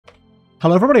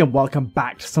Hello everybody and welcome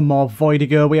back to some more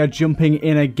Voidigo. We are jumping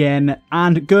in again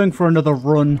and going for another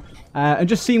run and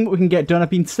just seeing what we can get done.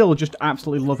 I've been still just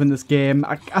absolutely loving this game.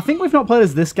 I think we've not played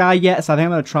as this guy yet, so I think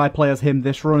I'm going to try play as him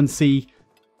this run and see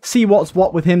what's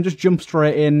what with him. Just jump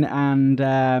straight in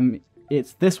and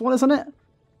it's this one, isn't it?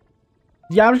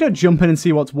 Yeah, I'm just going to jump in and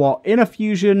see what's what. Inner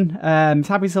Fusion, he's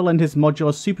happy to lend his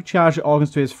modular supercharged organs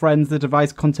to his friends. The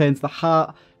device contains the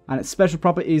heart and its special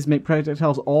properties make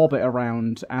projectiles orbit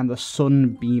around, and the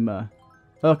sun beamer.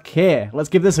 Okay, let's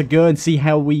give this a go and see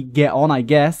how we get on, I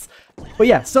guess. But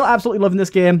yeah, still absolutely loving this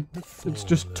game. It's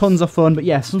just tons of fun, but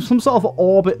yeah, some sort of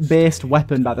orbit-based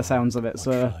weapon by the sounds of it,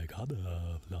 so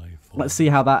let's see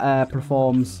how that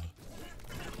performs.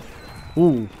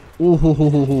 Ooh.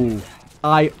 Ooh.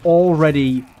 I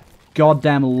already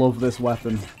goddamn love this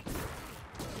weapon.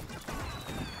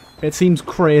 It seems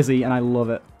crazy, and I love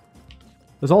it.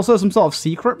 There's also some sort of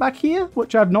secret back here,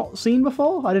 which I've not seen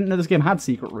before. I didn't know this game had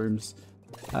secret rooms.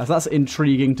 So that's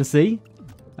intriguing to see.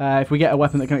 If we get a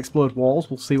weapon that can explode walls,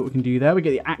 we'll see what we can do there. We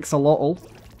get the axolotl.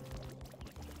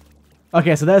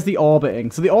 Okay, so there's the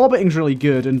orbiting. So the orbiting's really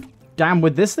good, and damn,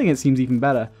 with this thing it seems even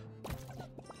better.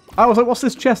 I was like, what's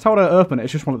this chest? How would I open it?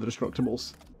 It's just one of the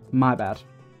destructibles. My bad.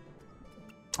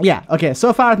 Yeah, okay,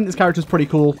 so far I think this character's pretty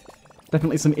cool.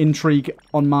 Definitely some intrigue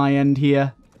on my end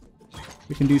here.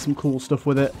 We can do some cool stuff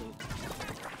with it.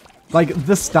 Like,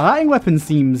 the starting weapon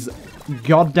seems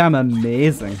goddamn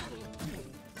amazing.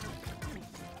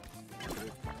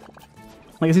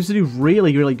 Like, it seems to do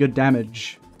really, really good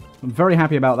damage. I'm very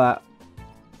happy about that.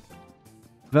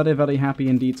 Very, very happy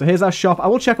indeed. So here's our shop. I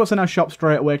will check what's in our shop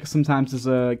straight away, because sometimes there's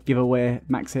a giveaway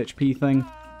max HP thing.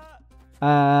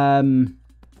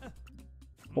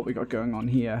 What we got going on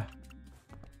here?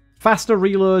 Faster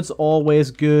reloads,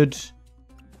 always good.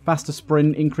 Faster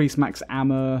sprint, increased max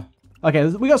ammo. Okay,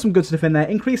 we got some good stuff in there.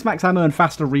 Increased max ammo and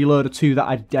faster reload are two that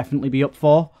I'd definitely be up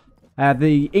for.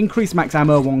 The increased max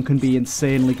ammo one can be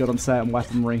insanely good on certain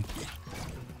weaponry.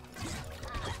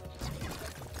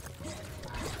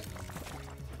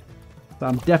 So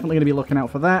I'm definitely going to be looking out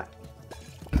for that.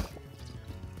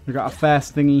 We've got a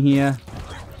fast thingy here.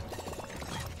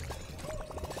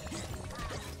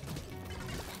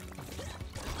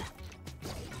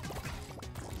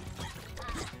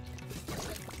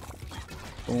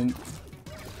 Boom.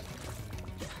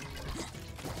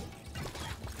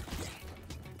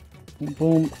 Boom,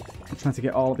 boom. I'm trying to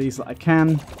get all of these that I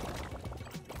can.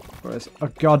 There's a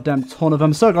goddamn ton of them.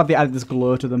 I'm so glad they added this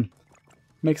glow to them.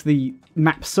 Makes the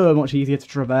map so much easier to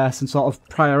traverse and sort of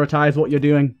prioritize what you're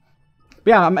doing.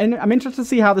 But yeah, I'm interested to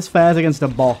see how this fares against a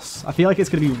boss. I feel like it's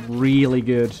going to be really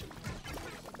good.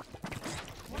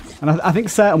 And I think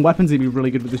certain weapons are going to be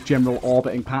really good with this general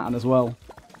orbiting pattern as well.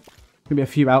 Gonna be a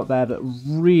few out there that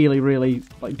really, really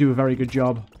like do a very good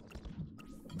job.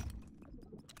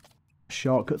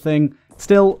 Shortcut thing.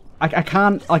 Still, I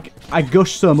can't, like, I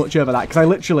gush so much over that because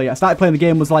I started playing the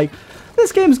game, was like,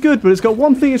 this game's good, but it's got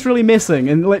one thing it's really missing,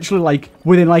 and literally like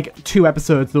within like 2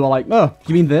 episodes they were like, oh,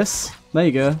 you mean this? There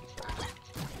you go.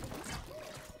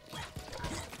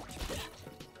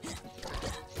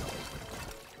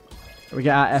 We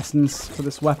get our essence for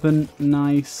this weapon.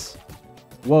 Nice.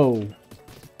 Whoa.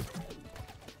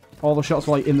 All the shots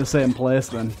were like in the same place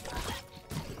then.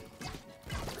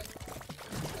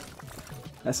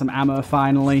 There's some ammo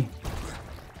finally.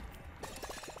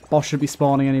 Boss should be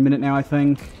spawning any minute now, I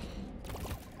think.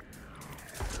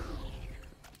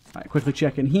 Right, quickly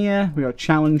check in here. We got a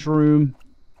challenge room.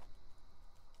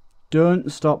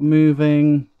 Don't stop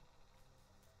moving.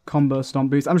 Combo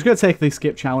stomp boost. I'm just going to take the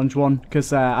skip challenge one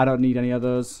because I don't need any of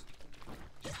those.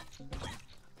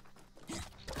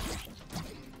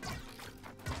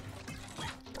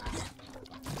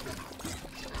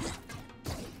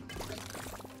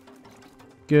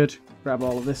 Good. Grab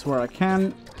all of this where I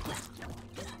can.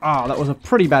 Ah, that was a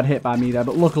pretty bad hit by me there,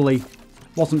 but luckily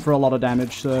wasn't for a lot of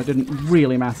damage, so it didn't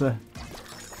really matter.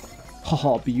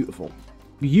 Haha, beautiful.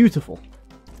 Beautiful.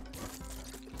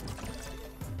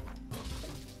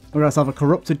 We got ourselves a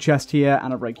corrupted chest here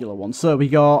and a regular one. So we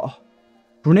got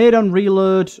grenade on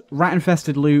reload,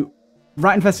 rat-infested loot.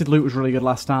 Rat-infested loot was really good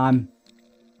last time.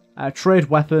 Trade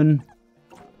weapon.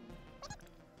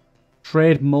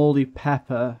 Trade moldy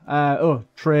pepper. Oh,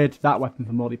 trade that weapon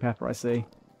for moldy pepper, I see.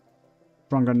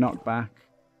 Stronger knockback.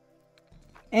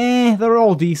 They're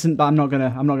all decent, but I'm not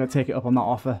gonna take it up on that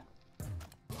offer.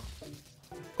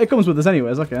 It comes with us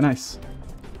anyways, okay, nice.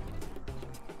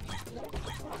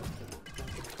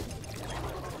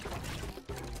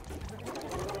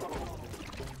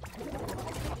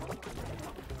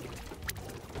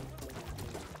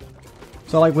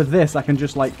 So like with this I can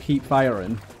just like keep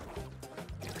firing.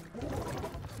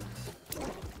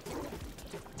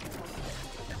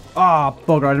 Ah, oh,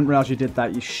 bugger, I didn't realise you did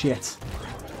that, you shit.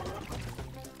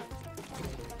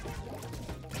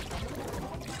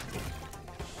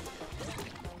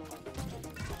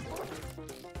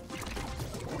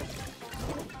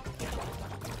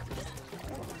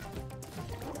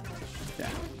 Yeah.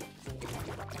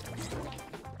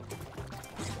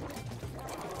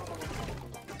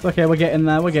 It's okay, we're getting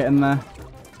there, we're getting there.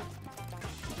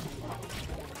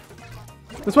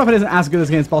 This weapon isn't as good as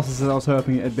against bosses as I was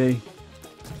hoping it'd be.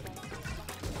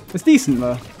 It's decent,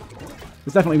 though.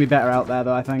 There's definitely be better out there,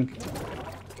 though, I think.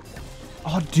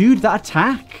 Oh, dude, that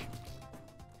attack!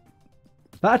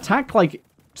 That attack, like,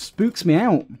 spooks me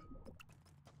out.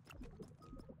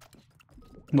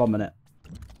 1 minute.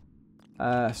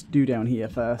 Let's do down here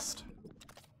first.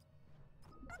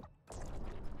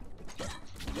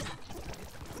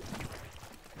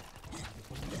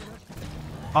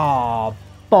 Oh,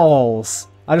 balls.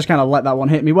 I just kind of let that one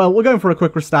hit me. Well, we're going for a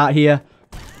quick restart here.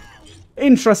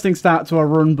 Interesting start to our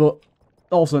run, but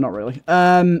also not really.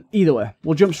 Either way,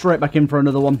 we'll jump straight back in for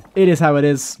another one. It is how it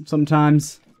is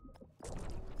sometimes.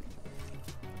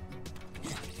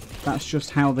 That's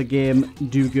just how the game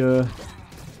do go.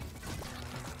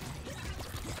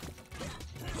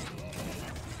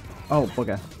 Oh,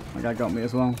 bugger. That guy got me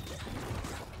as well.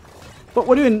 But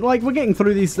we're doing, like, we're getting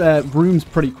through these rooms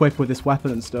pretty quick with this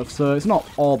weapon and stuff, so it's not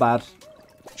all bad.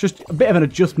 Just a bit of an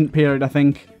adjustment period, I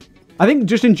think. I think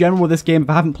just in general with this game, if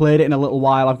I haven't played it in a little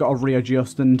while, I've got to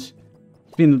readjust, and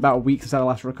it's been about a week since I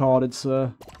last recorded,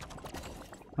 so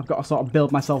I've got to sort of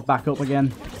build myself back up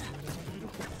again.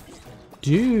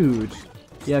 Dude.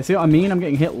 Yeah, see what I mean? I'm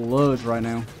getting hit loads right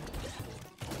now.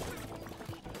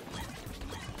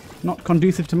 Not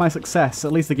conducive to my success.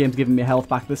 At least the game's giving me health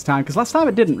back this time, because last time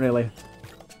it didn't really.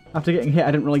 After getting hit, I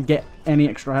didn't really get any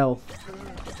extra health.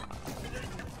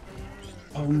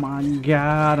 Oh my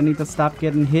god, I need to stop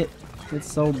getting hit. It's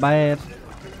so bad.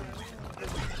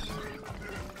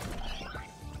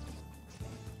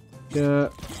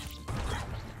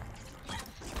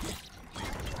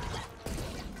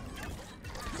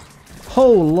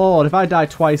 Oh lord, if I die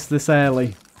twice this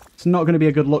early, it's not going to be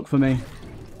a good look for me.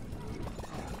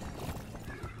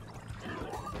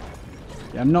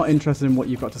 Yeah, I'm not interested in what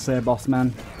you've got to say, boss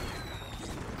man.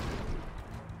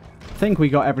 I think we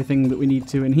got everything that we need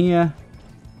to in here.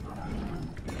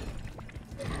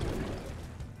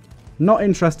 Not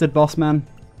interested, boss man.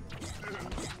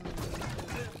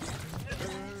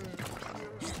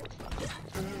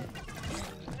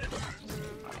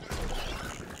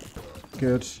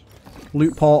 Good.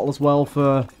 Loot portal as well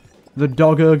for the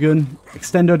doggo gun.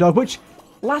 Extendo dog, which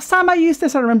last time I used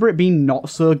this I remember it being not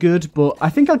so good, but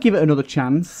I think I'll give it another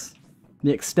chance.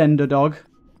 The extender dog.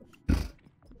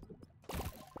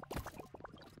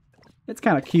 It's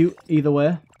kind of cute either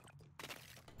way.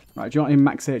 Right, do you want him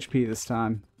max HP this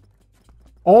time?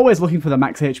 Always looking for the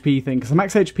max HP thing, because the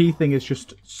max HP thing is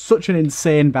just such an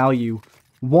insane value.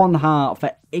 1 heart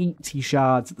for 80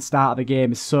 shards at the start of the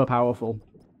game is so powerful.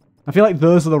 I feel like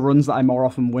those are the runs that I more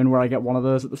often win, where I get one of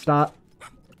those at the start.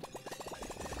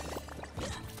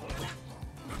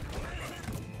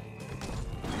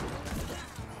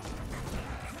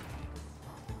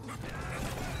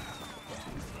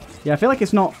 Yeah, I feel like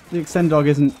it's not... The extend dog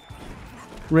isn't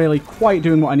really quite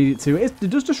doing what I need it to. It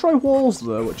does destroy walls,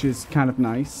 though, which is kind of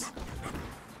nice.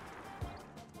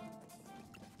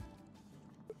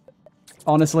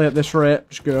 Honestly, at this rate,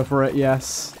 just go for it,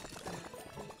 yes.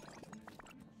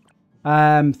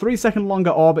 3-second longer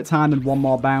orbit time and 1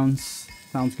 more bounce.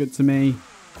 Sounds good to me.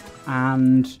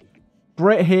 And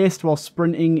great haste while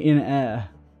sprinting in air.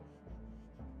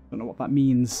 Don't know what that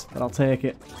means, but I'll take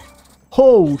it.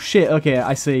 Oh, shit. Okay,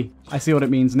 I see. I see what it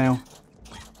means now.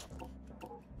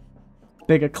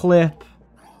 Bigger clip.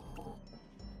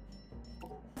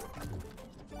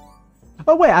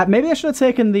 Oh, wait. Maybe I should have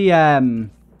taken the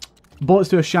bullets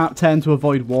to a sharp turn to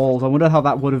avoid walls. I wonder how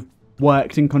that would have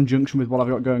worked in conjunction with what I've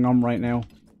got going on right now.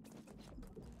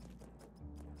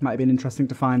 Might have been interesting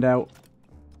to find out.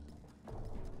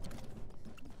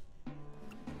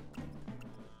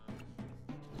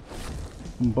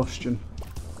 Combustion.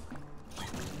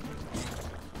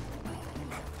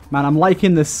 Man, I'm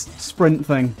liking this sprint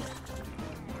thing.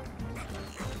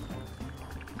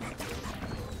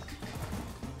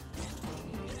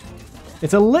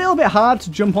 It's a little bit hard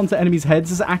to jump onto enemies'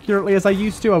 heads as accurately as I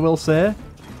used to, I will say.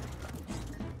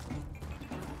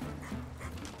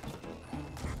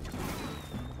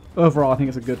 Overall, I think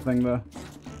it's a good thing, though.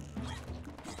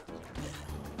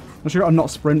 I'm sure I'll not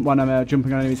sprint when I'm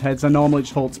jumping on enemies' heads. I normally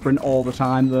just hold sprint all the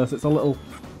time, though, so it's a little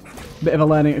bit of a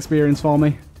learning experience for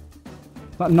me.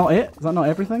 Is that not it? Is that not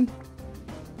everything?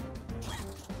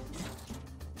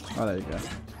 Oh, there you go.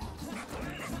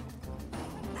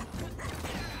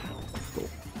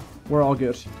 We're all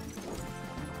good.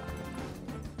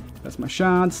 That's my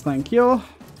shards, thank you.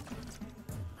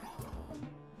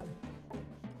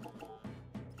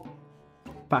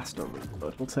 Faster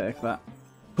reload, we'll take that.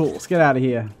 Cool, let's get out of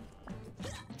here.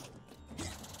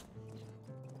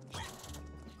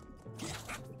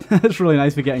 It's really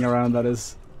nice for getting around, that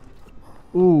is.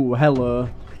 Ooh, hello.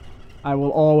 I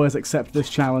will always accept this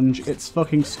challenge. It's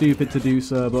fucking stupid to do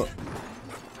so, but...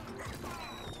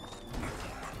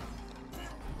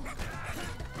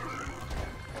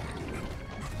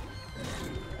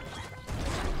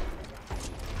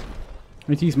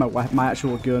 I need to use my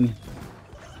actual gun.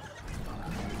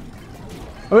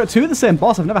 Oh, we got 2 of the same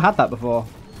boss. I've never had that before.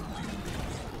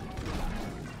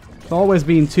 It's always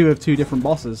been 2 of 2 different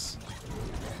bosses.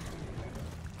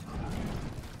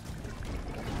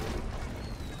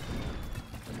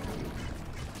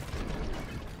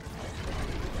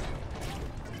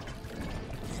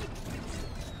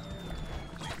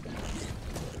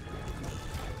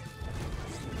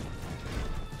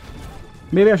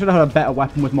 Maybe I should have had a better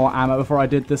weapon with more ammo before I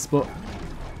did this, but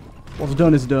what's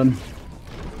done is done.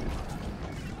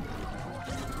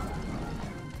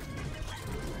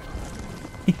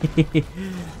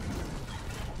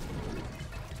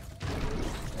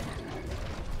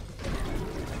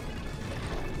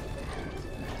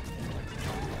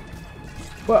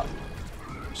 Well,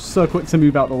 so quick to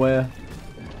move out the way.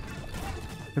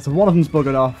 Okay, so one of them's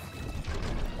buggered off.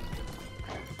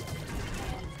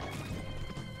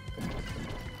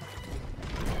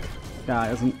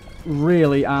 Guy isn't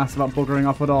really asked about buggering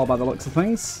off at all by the looks of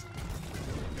things.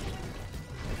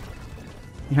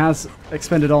 He has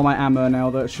expended all my ammo now,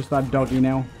 though it's just that doggy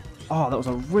now. Oh, that was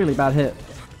a really bad hit.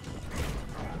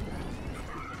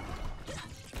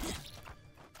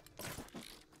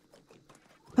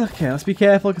 Okay, let's be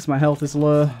careful because my health is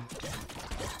low.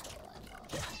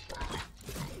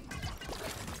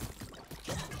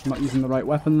 I'm not using the right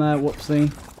weapon there,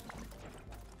 whoopsie.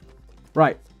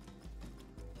 Right.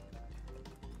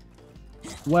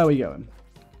 Where are we going?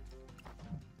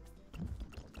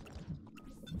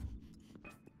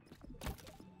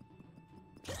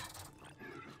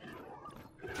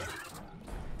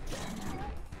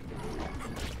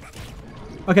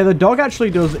 Okay, the dog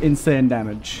actually does insane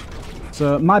damage.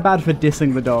 So, my bad for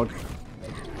dissing the dog.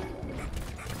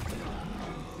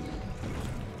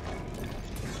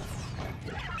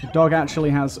 The dog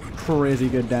actually has crazy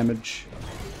good damage.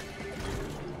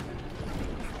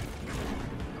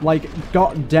 Like,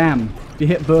 goddamn. If you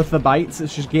hit both the bites,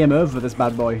 it's just game over for this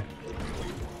bad boy.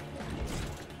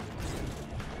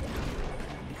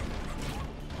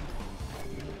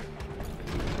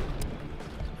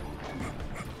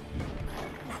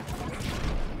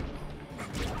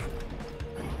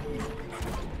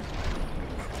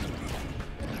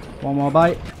 One more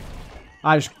bite.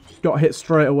 I just got hit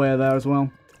straight away there as well.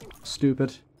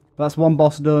 Stupid. That's one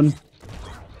boss done.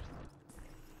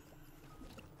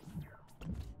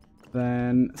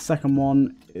 Then, second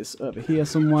one is over here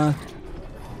somewhere.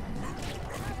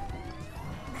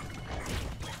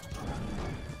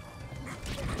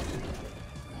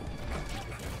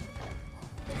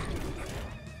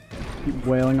 Keep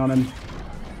wailing on him.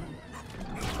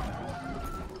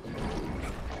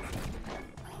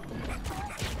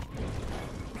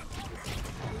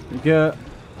 There we go.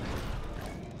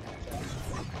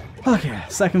 Okay,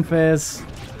 second phase.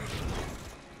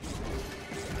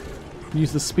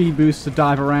 Use the speed boost to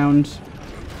dive around.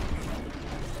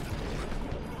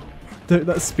 Dude,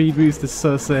 that speed boost is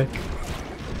so sick.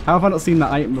 How have I not seen that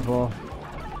item before?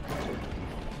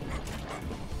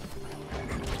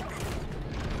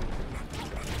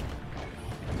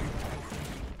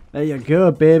 There you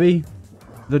go, baby.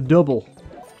 The double.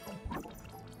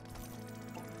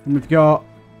 And we've got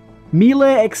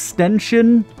melee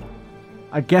extension.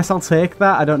 I guess I'll take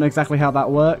that. I don't know exactly how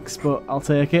that works, but I'll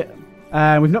take it.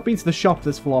 We've not been to the shop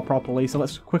this floor properly, so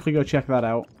let's quickly go check that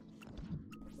out.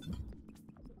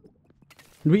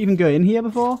 Did we even go in here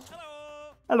before?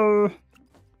 Hello!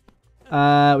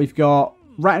 Hello! We've got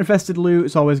rat-infested loot,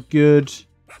 it's always good.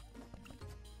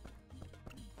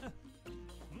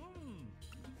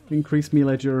 Increased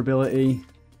melee durability.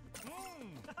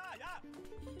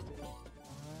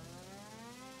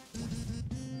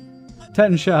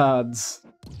 $10 shards.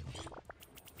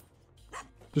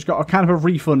 Just got a kind of a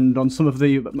refund on some of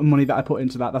the money that I put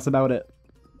into that. That's about it.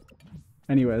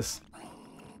 Anyways.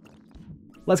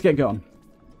 Let's get going.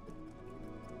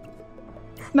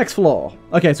 Next floor.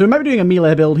 Okay, so we might be doing a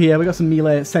melee build here. We got some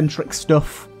melee-centric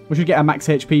stuff. We should get a max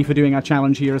HP for doing our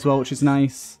challenge here as well, which is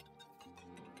nice.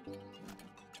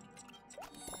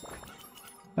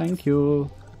 Thank you.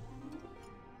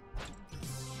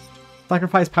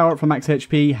 Sacrifice power up for max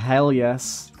HP. Hell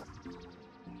yes.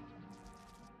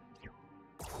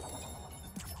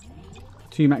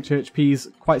 2 max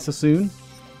HPs quite so soon.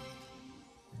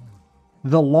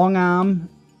 The long arm.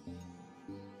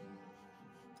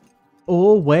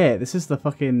 Oh wait, this is the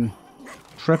fucking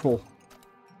triple.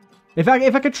 If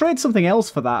I could trade something else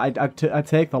for that, I'd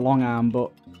take the long arm,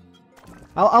 but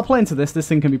I'll play into this. This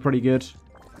thing can be pretty good.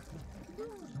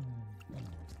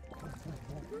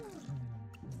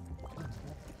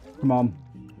 Come on.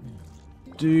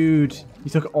 Dude, you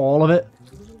took all of it?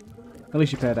 At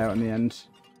least you paid out in the end.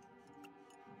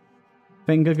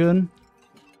 Finger gun.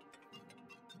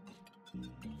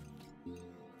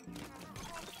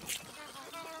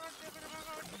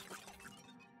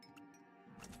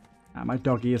 Ah, my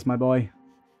doggy is my boy.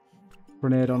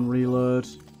 Grenade on reload.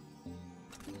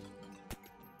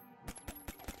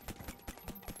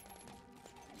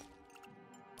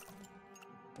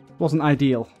 Wasn't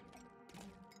ideal.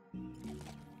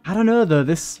 I don't know though,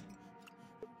 this...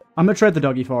 I'm gonna trade the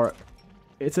doggy for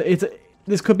it.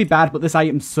 This could be bad, but this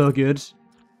item's so good.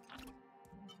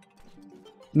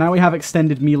 Now we have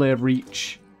extended melee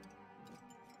reach.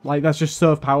 Like, that's just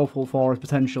so powerful for us,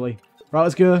 potentially. Right,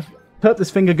 let's go. Hope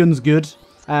this finger gun's good.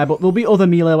 But there'll be other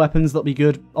melee weapons that'll be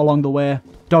good along the way.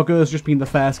 Doggo's just been the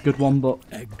first good one, but...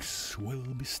 Eggs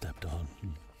will be stepped on.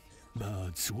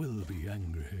 Birds will be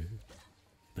angry.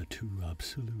 The two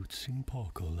absolutes in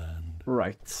Porco Land.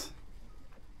 Right.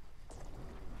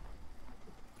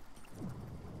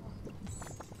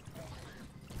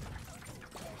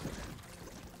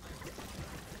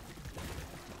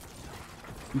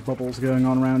 Bubbles going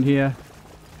on around here.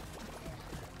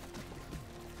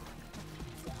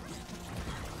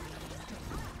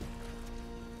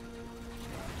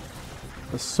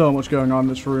 There's so much going on in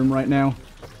this room right now.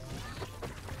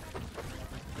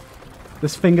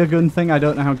 This finger gun thing, I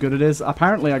don't know how good it is.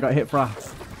 Apparently I got hit for a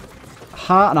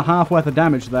heart and a half worth of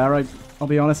damage there. I'll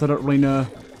be honest, I don't really know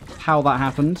how that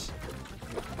happened.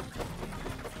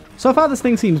 So far this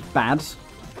thing seems bad.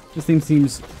 This thing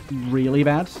seems really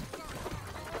bad.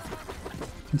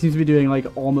 It seems to be doing like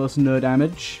almost no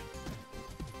damage.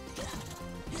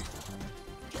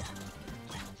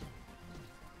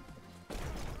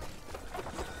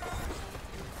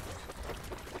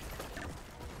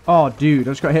 Oh, dude,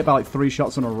 I just got hit by like 3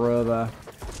 shots in a row there.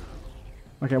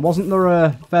 Okay, wasn't there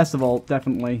a... First of all,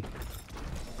 definitely.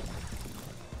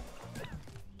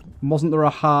 Wasn't there a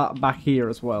heart back here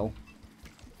as well?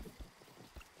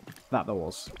 That there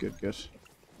was. Good, good.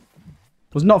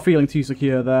 Was not feeling too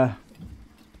secure there.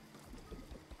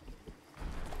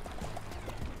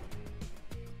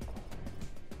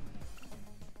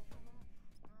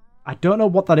 I don't know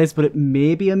what that is, but it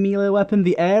may be a melee weapon.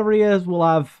 The areas will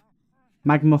have...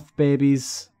 Magmuth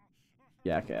babies.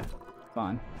 Yeah, okay.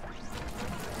 Fine.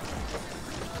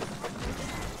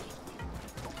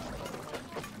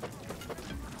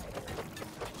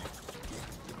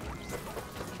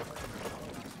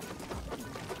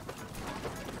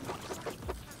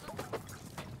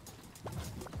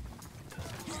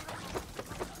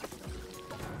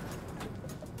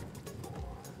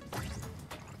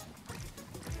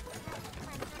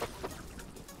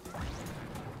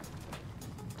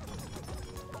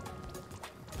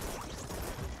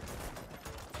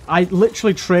 I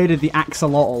literally traded the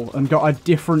axolotl and got a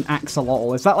different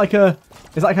axolotl. Is that like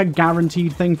a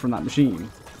guaranteed thing from that machine?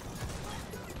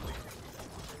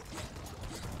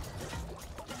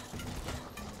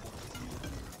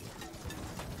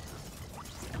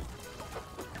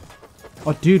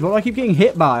 Oh dude, what do I keep getting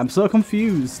hit by? I'm so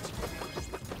confused.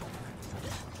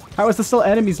 How is there still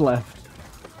enemies left?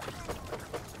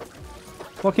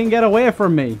 Fucking get away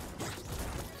from me.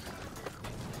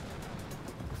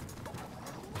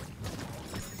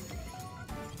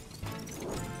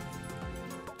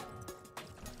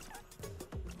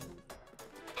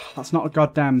 That's not a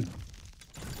goddamn...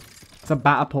 It's a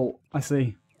batapult, I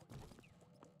see.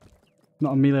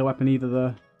 Not a melee weapon either,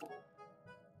 though.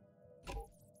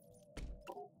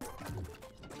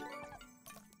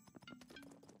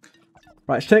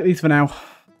 Right, let's take these for now.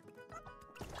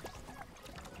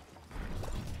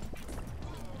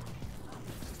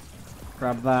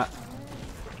 Grab that.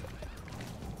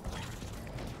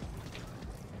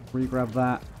 Re-grab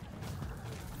that.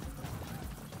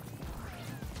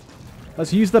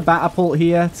 Let's use the batapult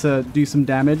here to do some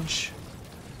damage.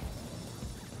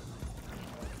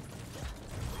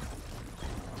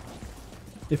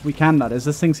 If we can, that is.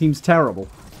 This thing seems terrible.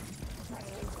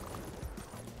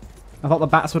 I thought the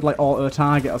bats would like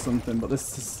auto-target or something, but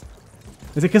this is...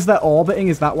 Is it because they're orbiting?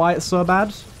 Is that why it's so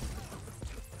bad?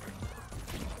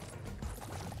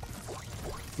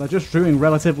 They're just doing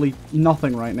relatively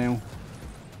nothing right now.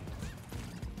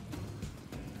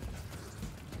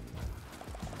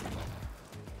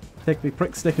 Take the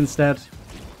prick stick instead.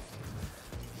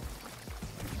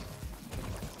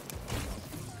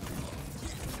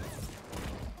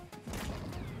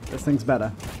 This thing's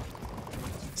better.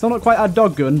 Still not quite our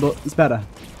dog gun, but it's better.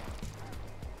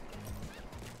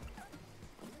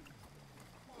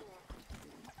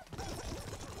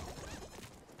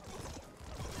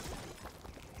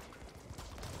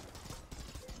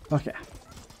 Okay.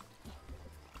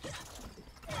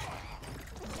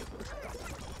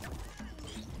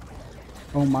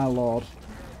 Oh my lord.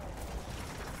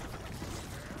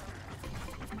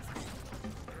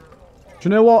 Do you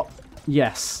know what?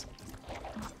 Yes.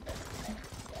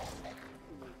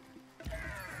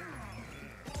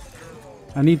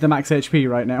 I need the max HP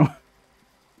right now.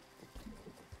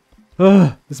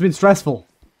 Ugh, this has been stressful.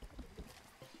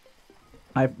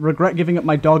 I regret giving up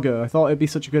my doggo. I thought it'd be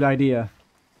such a good idea.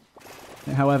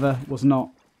 It, however, was not.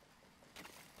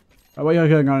 Right, what are you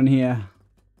going on in here?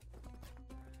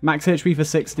 Max HP for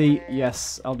 60.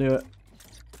 Yes, I'll do it.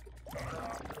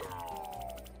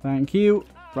 Thank you.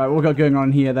 Right, what we got going on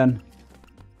in here then?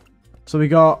 So we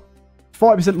got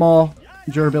 40% more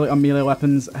durability on melee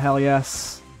weapons. Hell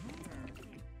yes.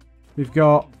 We've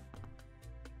got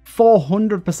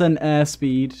 400%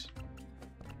 airspeed.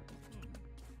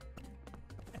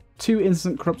 2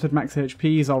 instant corrupted max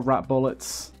HPs or rat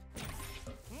bullets.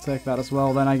 Take that as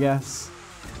well then, I guess.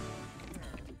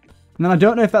 And then I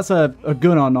don't know if that's a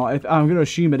gun or not. I'm going to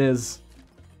assume it is.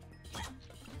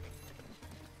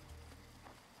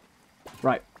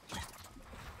 Right.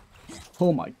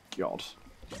 Oh my god.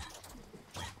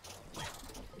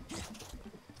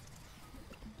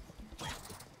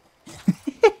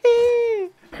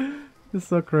 It's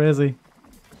so crazy.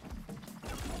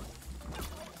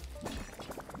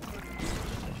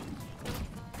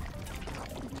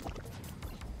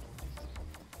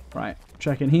 Right,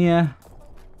 check in here.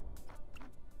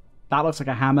 That looks like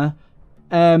a hammer.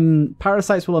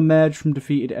 Parasites will emerge from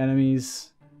defeated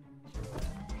enemies.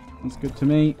 That's good to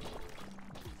me.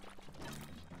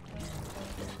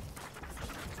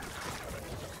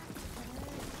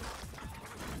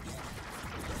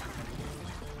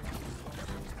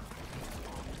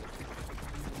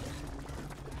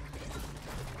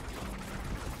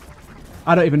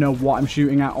 I don't even know what I'm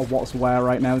shooting at or what's where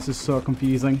right now. This is so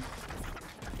confusing.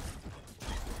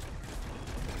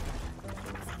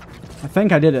 I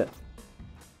think I did it.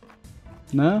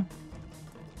 No?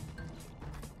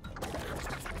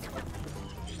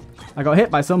 I got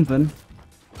hit by something.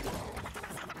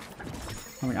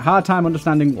 I'm having a hard time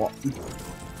understanding what.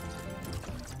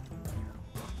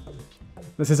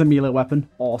 This is a melee weapon.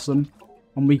 Awesome.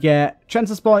 And we get chance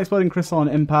to spawn exploding crystal on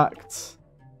impact.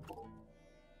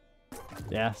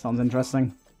 Yeah, sounds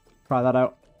interesting. Try that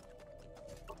out.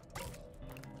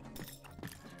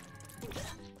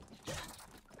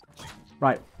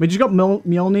 Right, we just got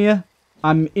Mjolnir.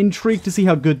 I'm intrigued to see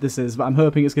how good this is, but I'm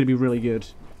hoping it's going to be really good.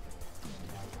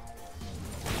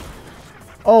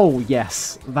 Oh,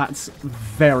 yes. That's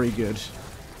very good.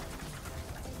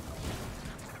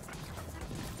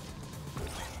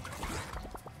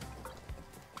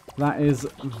 That is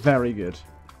very good.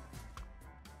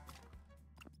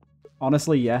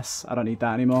 Honestly, yes. I don't need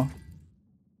that anymore.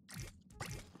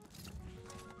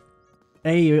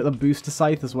 Hey, you get the booster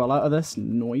scythe as well out of this.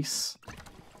 Nice.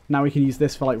 Now we can use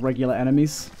this for, like, regular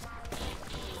enemies.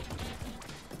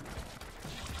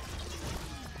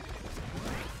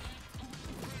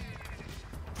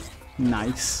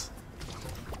 Nice.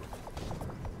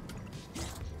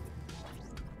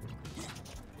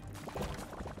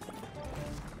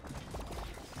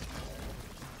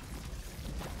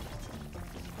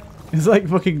 It's like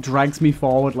fucking drags me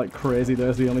forward like crazy, though,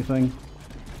 is the only thing.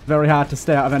 Very hard to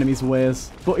stay out of enemies' ways.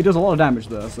 But it does a lot of damage,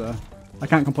 though, so I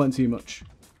can't complain too much.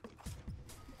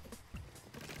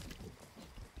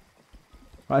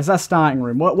 Right, it's our starting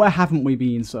room. Where haven't we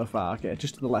been so far? Okay,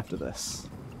 just to the left of this.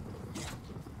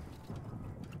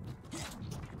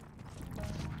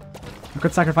 I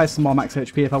could sacrifice some more max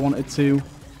HP if I wanted to,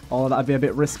 although that'd be a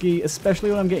bit risky, especially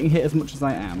when I'm getting hit as much as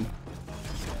I am.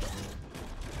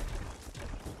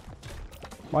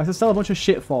 Why is there still a bunch of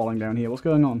shit falling down here? What's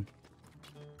going on?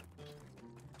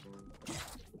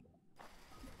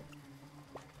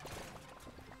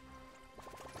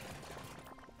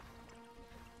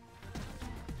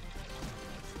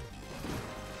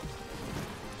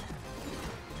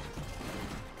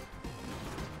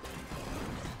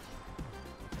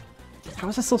 How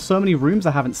is there still so many rooms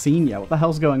I haven't seen yet? What the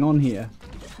hell's going on here?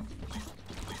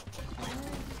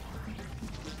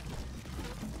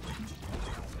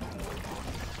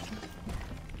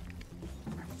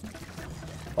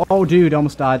 Oh, dude,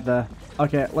 almost died there.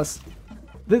 Okay, let's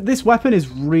This weapon is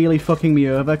really fucking me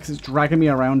over because it's dragging me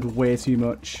around way too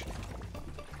much.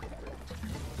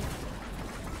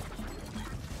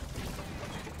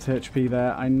 It's HP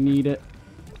there. I need it.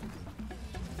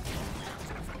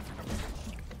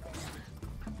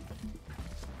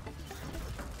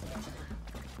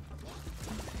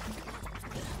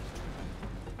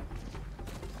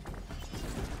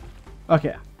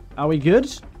 Okay. Are we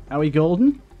good? Are we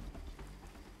golden?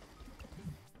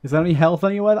 Is there any health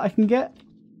anywhere that I can get?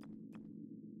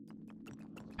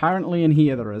 Apparently in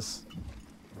here there is.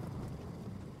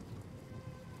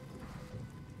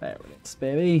 There it is,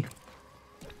 baby.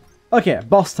 Okay,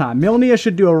 boss time. Mjolnir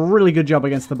should do a really good job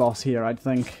against the boss here, I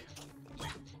think. I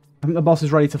think the boss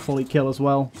is ready to fully kill as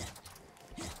well.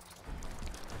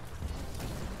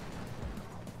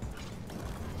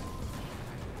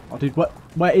 Oh, dude,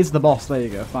 where is the boss? There you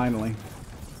go, finally.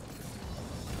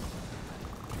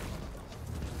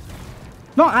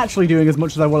 Not actually doing as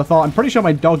much as I would have thought. I'm pretty sure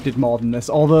my dog did more than this,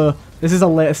 although this is a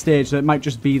later stage, so it might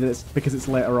just be that it's because it's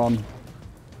later on.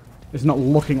 It's not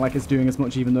looking like it's doing as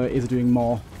much, even though it is doing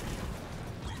more.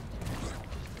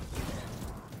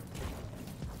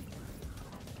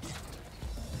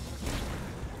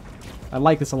 I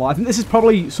like this a lot. I think this is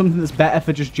probably something that's better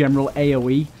for just general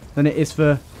AoE than it is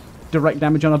for direct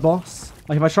damage on a boss.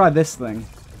 Like if I try this thing.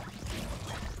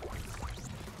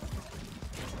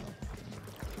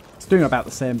 It's doing about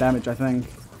the same damage, I think.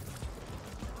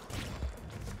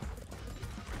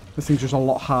 This thing's just a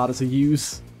lot harder to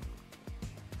use.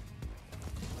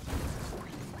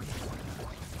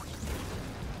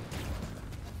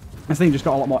 This thing just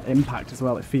got a lot more impact as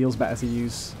well. It feels better to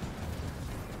use.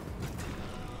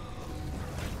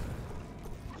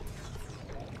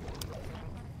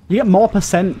 You get more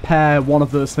percent per one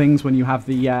of those things when you have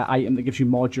the item that gives you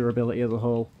more durability as a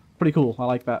whole. Pretty cool. I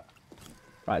like that.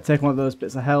 Right, take one of those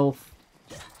bits of health.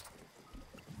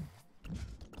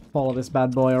 Follow this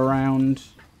bad boy around.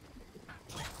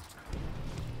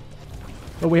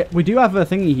 But we do have a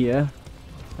thingy here.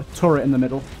 A turret in the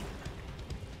middle.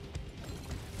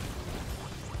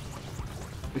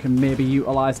 We can maybe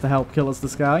utilize to help kill us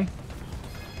this guy.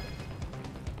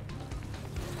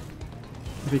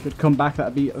 If he could come back,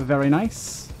 that'd be very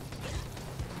nice.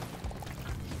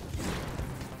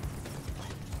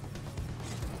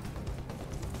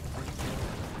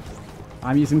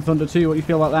 I'm using Thunder too. What do you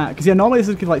feel about that? Because yeah, normally this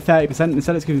would give like 30%,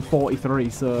 instead it's giving 43,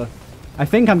 so I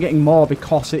think I'm getting more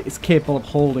because it's capable of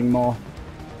holding more.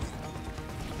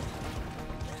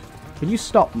 Can you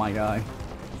stop, my guy?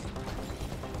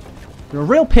 You're a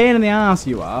real pain in the ass,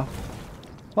 you are.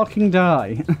 Fucking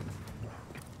die.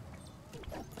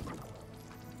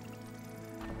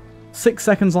 6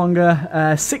 seconds longer,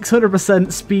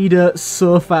 600% speeder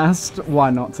so fast.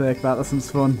 Why not take that? That sounds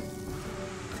fun.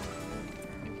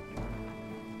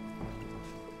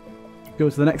 Go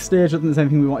to the next stage. I don't think there's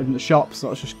anything we wanted in the shop, so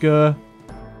let's just go.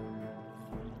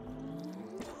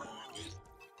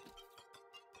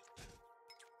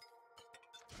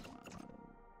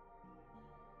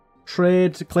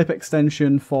 Trade clip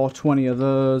extension for 20 of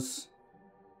those.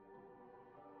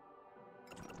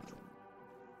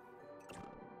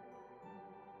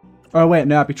 Oh wait,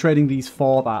 no, I'd be trading these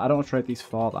for that. I don't want to trade these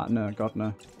for that. No, God,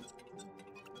 no.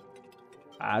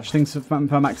 Just things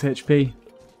for max HP.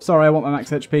 Sorry, I want my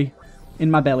max HP. In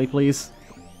my belly, please.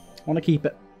 I want to keep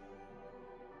it.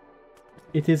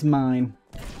 It is mine.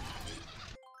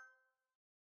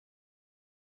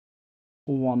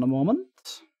 One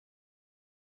moment.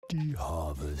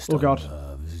 Oh God.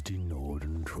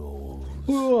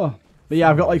 Ooh. But yeah,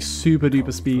 I've got like super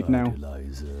duper speed now.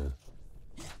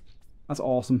 That's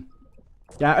awesome.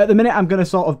 Yeah, at the minute I'm going to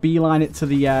sort of beeline it to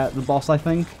the boss, I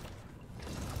think.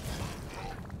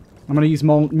 I'm going to use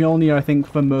Mjolnir, I think,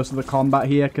 for most of the combat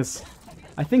here, because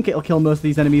I think it'll kill most of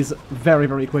these enemies very,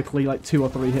 very quickly, like 2 or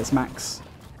 3 hits max.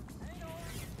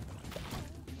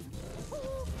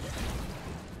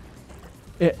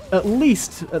 It, at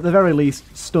the very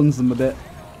least, stuns them a bit.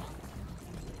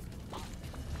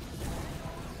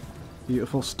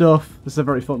 Beautiful stuff. This is a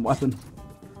very fun weapon.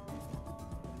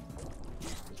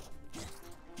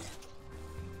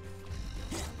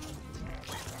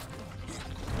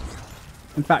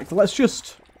 In fact, let's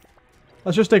just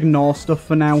ignore stuff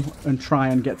for now and try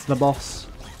and get to the boss.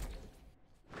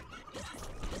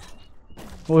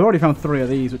 Well, we've already found 3 of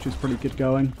these, which is pretty good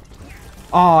going.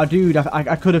 Oh, dude,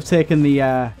 I could have taken the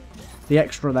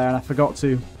extra there, and I forgot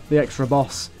to. The extra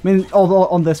boss. I mean, although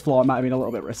on this floor it might have been a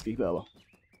little bit risky, but well.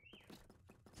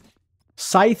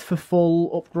 Scythe for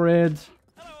full upgrade.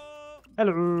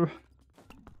 Hello.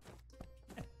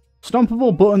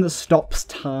 Stompable button that stops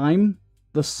time.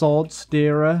 The sword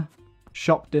steerer.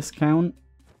 Shop discount.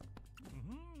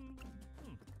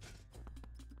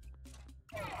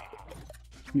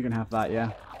 You can have that,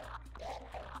 yeah.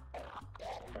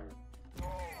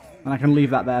 And I can leave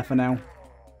that there for now.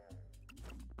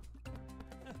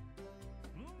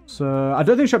 So, I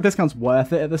don't think shop discount's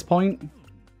worth it at this point.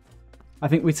 I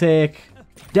think we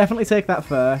definitely take that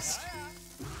first.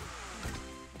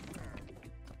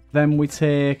 Then we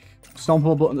take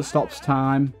stompable button that stops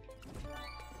time.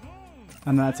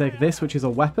 And then I take this, which is a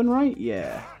weapon, right?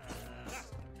 Yeah.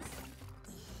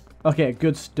 Okay,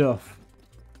 good stuff.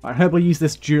 I hope we'll use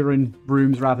this during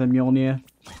rooms rather than Mjolnir.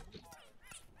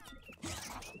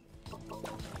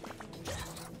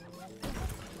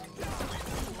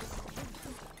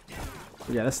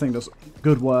 Yeah, this thing does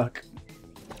good work.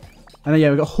 And then, yeah,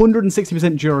 we've got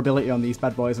 160% durability on these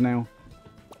bad boys now.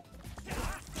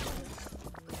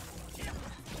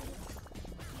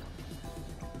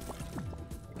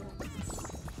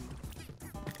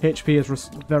 HP is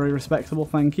very respectable,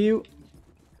 thank you.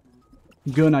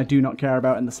 Gun I do not care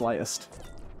about in the slightest.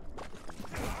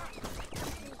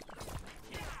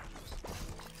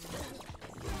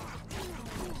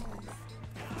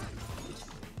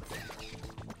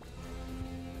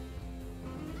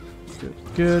 Good,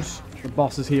 good. The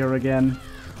boss is here again.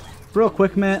 Real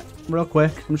quick, mate. Real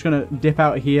quick. I'm just going to dip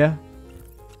out of here.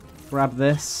 Grab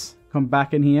this. Come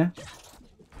back in here.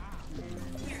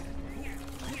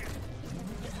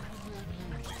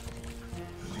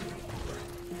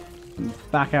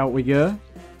 And back out we go.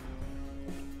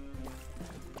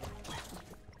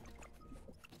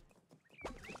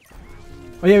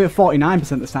 Oh yeah, we're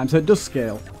 49% this time, so it does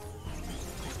scale.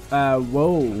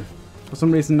 Whoa. For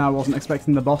some reason I wasn't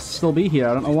expecting the boss to still be here.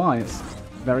 I don't know why. It's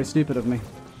very stupid of me.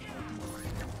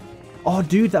 Oh,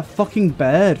 dude, that fucking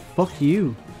bird. Fuck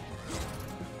you.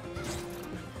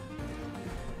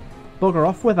 Bugger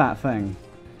off with that thing.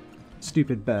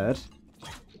 Stupid bird.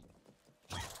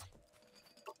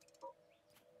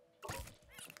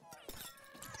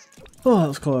 Oh, that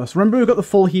was close. Remember, we've got the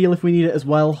full heal if we need it as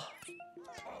well.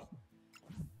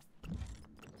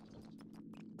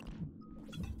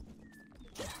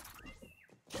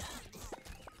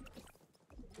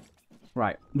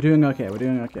 Right, we're doing okay, we're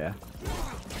doing okay. A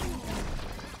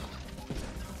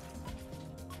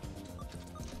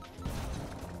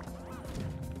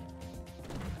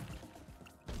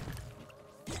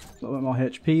little bit more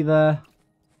HP there.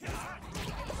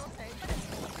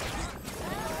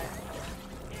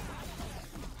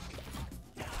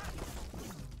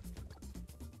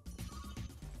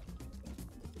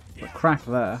 Crack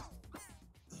there.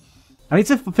 I need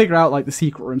to figure out like the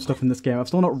secret room stuff in this game. I've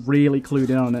still not really clued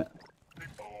in on it.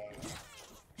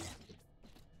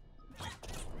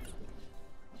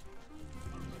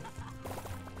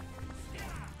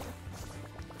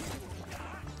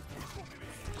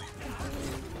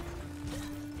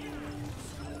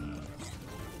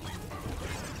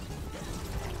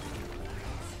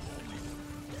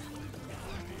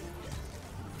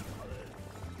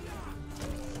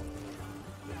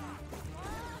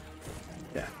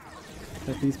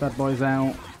 Take these bad boys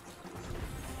out.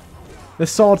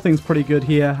 This sword thing's pretty good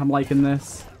here. I'm liking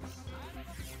this.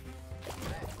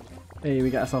 Hey, we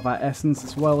got ourselves our essence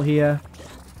as well here.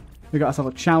 We got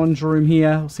ourselves a challenge room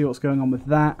here. We'll see what's going on with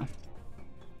that.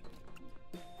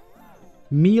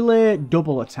 Melee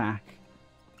double attack.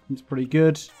 It's pretty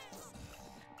good.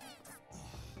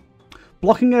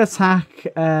 Blocking an attack,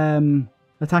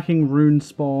 attacking rune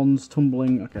spawns,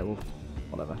 tumbling. Okay, well,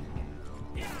 whatever.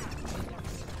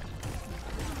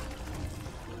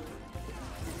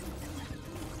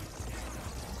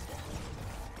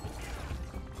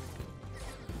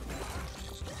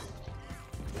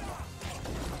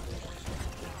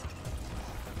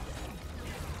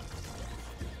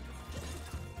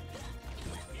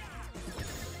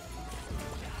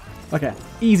 Okay,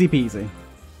 easy peasy.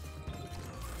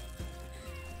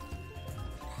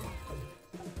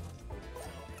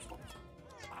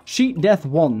 Cheat death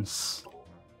once.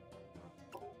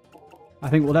 I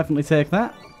think we'll definitely take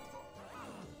that.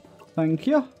 Thank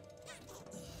you.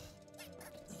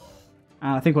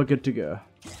 And I think we're good to go.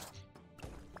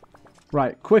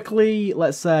 Right, quickly,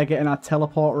 let's get in our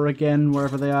teleporter again,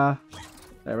 wherever they are.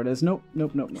 There it is. Nope,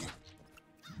 nope, nope, nope.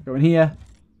 Go in here.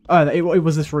 Oh, it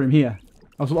was this room here.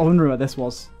 I was wondering where this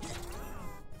was.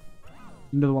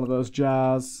 Another one of those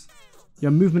jars. Your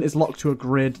movement is locked to a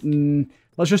grid.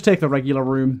 Let's just take the regular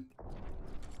room.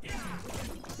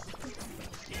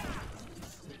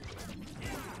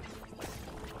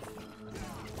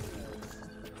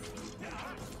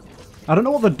 I don't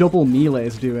know what the double melee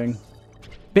is doing.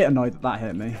 Bit annoyed that that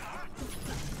hit me.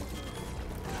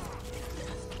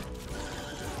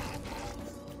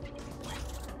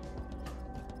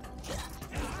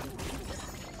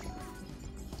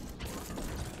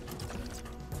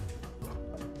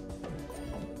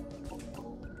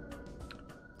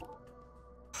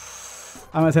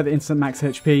 I'm going to take the instant max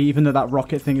HP, even though that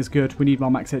rocket thing is good. We need more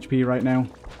max HP right now.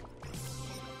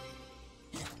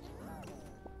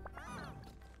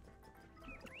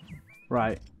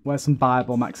 Right, where's some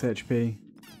Bible max HP?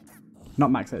 Not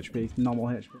max HP, normal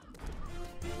HP.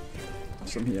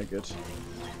 Some here, good.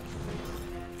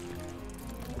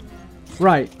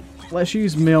 Right, let's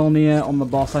use Mjolnir on the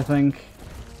boss, I think.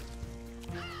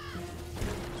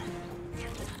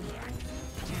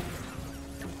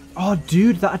 Oh,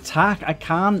 dude, that attack. I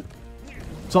can't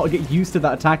sort of get used to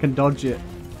that attack and dodge it.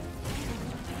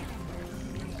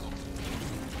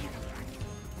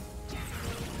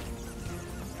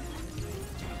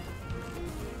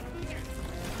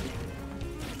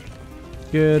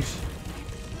 Good.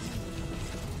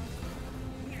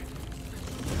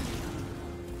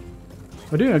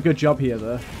 We're doing a good job here,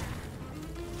 though.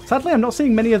 Sadly, I'm not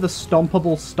seeing many of the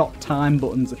stompable stop time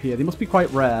buttons appear. They must be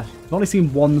quite rare. I've only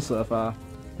seen one so far.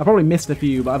 I've probably missed a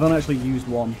few, but I've only actually used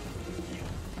one.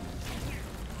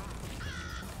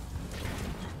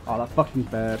 Oh, that fucking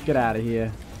bird. Get out of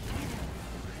here.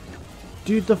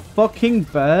 Dude, the fucking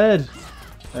bird.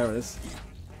 There it is.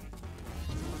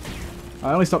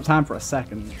 I only stopped time for a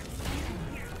second.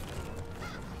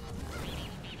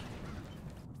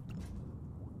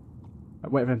 I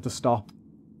wait for him to stop.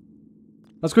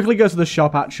 Let's quickly go to the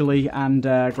shop, actually, and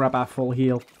grab our full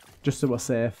heal. Just so we're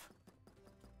safe.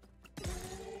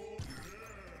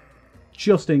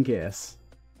 Just in case.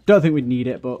 Don't think we'd need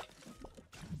it, but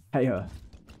hey-ho.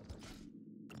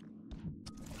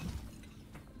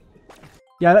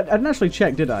 Yeah, I didn't actually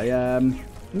check, did I? Let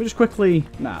me just quickly...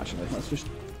 Nah, actually, let's just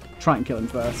try and kill him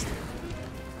first.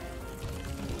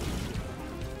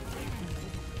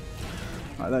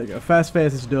 Alright, there you go. First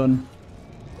phase is done.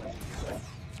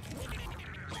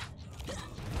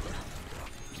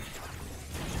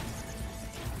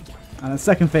 And the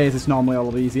second phase is normally a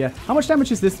lot easier. How much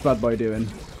damage is this bad boy doing?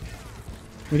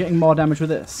 We're getting more damage with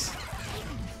this.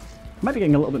 Might be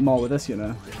getting a little bit more with this, you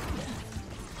know.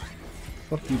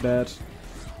 Fuck you, bird.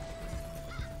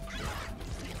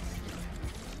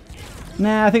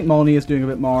 Nah, I think Mjolnir is doing a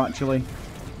bit more, actually.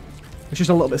 It's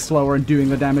just a little bit slower in doing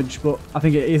the damage, but I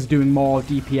think it is doing more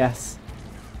DPS.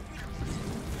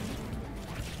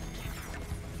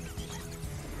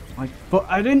 But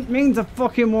I didn't mean to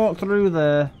fucking walk through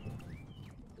there.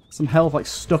 Some health like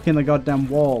stuck in the goddamn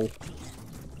wall.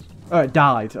 Oh, it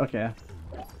died. Okay.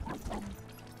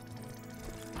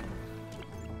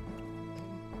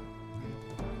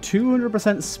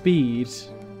 "200% speed,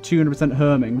 200%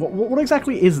 herming." What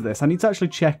exactly is this? I need to actually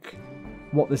check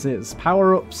what this is.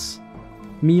 Power-ups,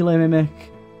 melee mimic.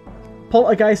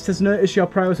 Poltergeist has noticed your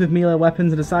prowess with melee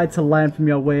weapons and decided to learn from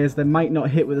your ways. They might not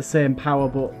hit with the same power,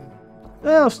 but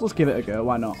let's give it a go.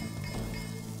 Why not?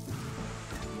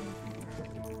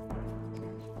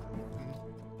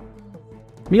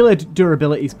 Melee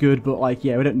durability is good, but like,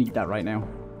 yeah, we don't need that right now.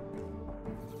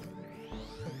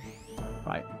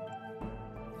 Right.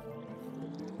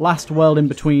 Last world in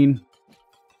between.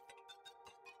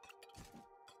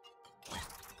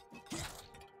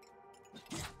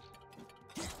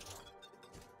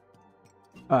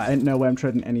 I didn't know where I'm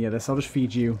trading any of this. I'll just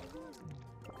feed you.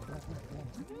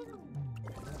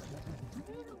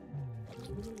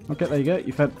 Okay, there you go.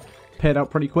 You've paid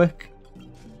out pretty quick.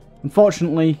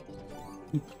 Unfortunately,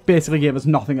 you basically gave us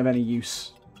nothing of any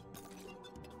use.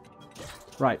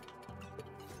 Right.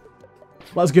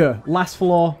 Let's go. Last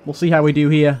floor. We'll see how we do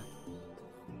here.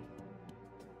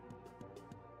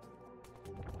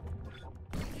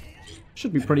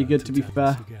 Should be pretty good, to be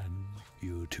fair. Again,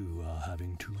 you two are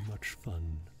having too much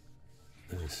fun.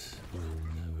 This will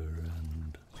never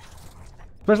end.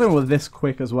 Especially when we're this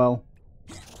quick as well.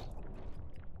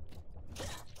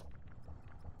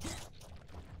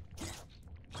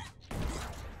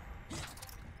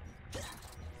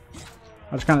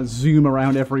 I just kind of zoom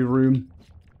around every room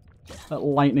at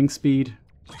lightning speed.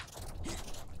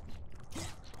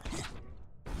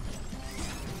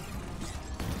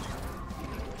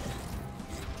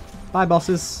 Bye,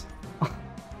 bosses.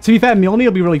 To be fair, Mjolnir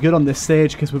will be really good on this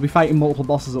stage because we'll be fighting multiple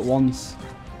bosses at once.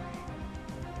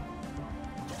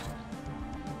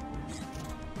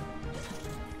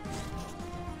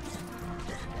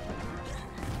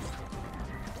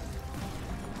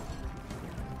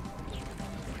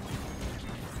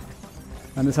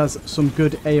 And this has some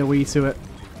good AoE to it.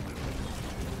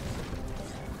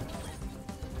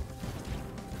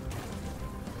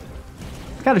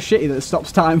 It's kind of shitty that it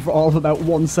stops time for all of about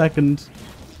 1 second.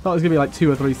 Thought it was going to be like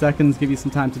 2 or 3 seconds, give you some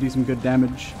time to do some good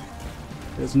damage.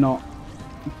 It's not.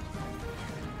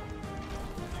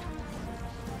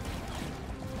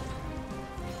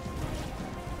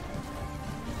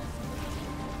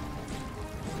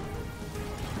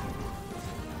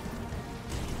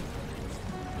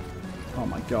 Oh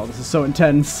my god, this is so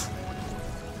intense.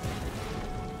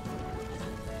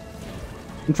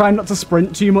 I'm trying not to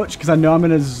sprint too much because I know I'm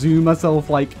going to zoom myself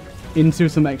like into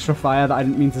some extra fire that I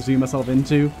didn't mean to zoom myself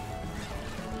into.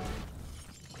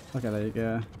 Okay, there you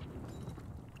go.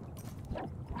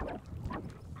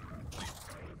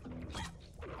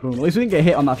 Boom. At least we didn't get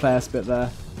hit on that first bit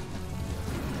there.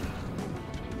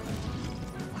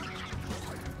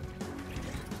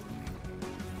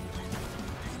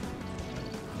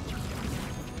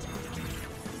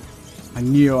 I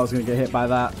knew I was going to get hit by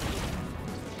that.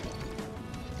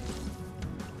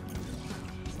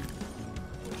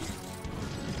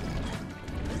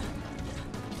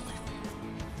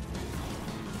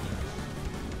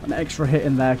 An extra hit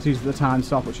in there because he's the time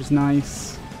stop, which is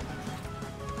nice.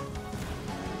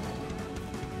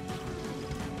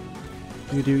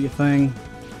 You do your thing.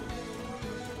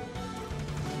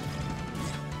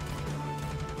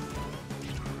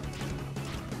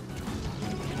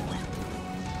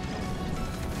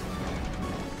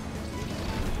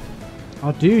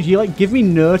 Oh, dude, you like give me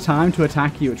no time to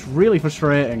attack you. It's really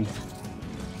frustrating.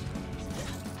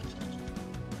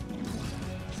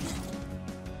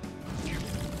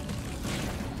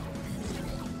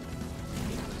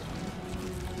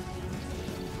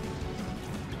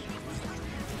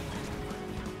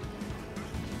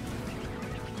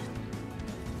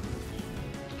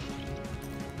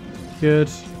 Good.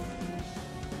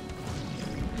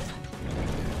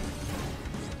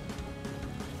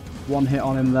 One hit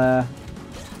on him there.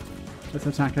 Let's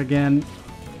attack again.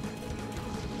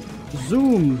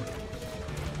 Zoom!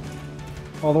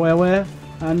 All the way away.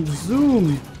 And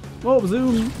zoom! Oh,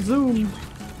 zoom! Zoom!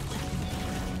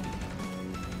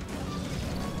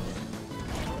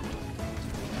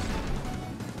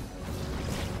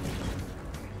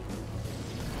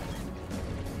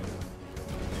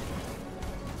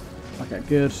 Okay,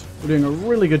 good. We're doing a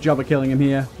really good job of killing him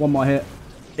here. One more hit.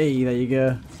 Hey, there you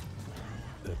go.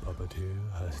 The puppeteer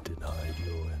has denied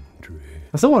your entry.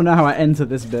 I still want to know how I enter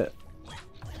this bit.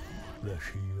 The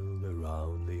shield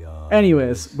around the eye.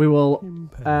 Anyways, we will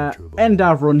end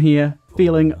our run here,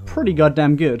 feeling pretty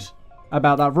goddamn good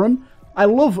about that run. I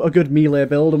love a good melee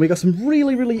build, and we got some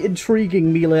really, really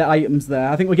intriguing melee items there.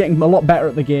 I think we're getting a lot better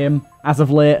at the game as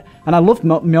of late, and I loved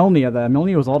Mjolnir there.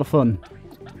 Mjolnir was a lot of fun.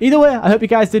 Either way, I hope you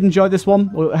guys did enjoy this one.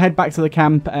 We'll head back to the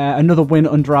camp, another win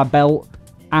under our belt.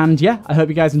 And yeah, I hope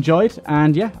you guys enjoyed.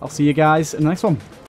 And yeah, I'll see you guys in the next one.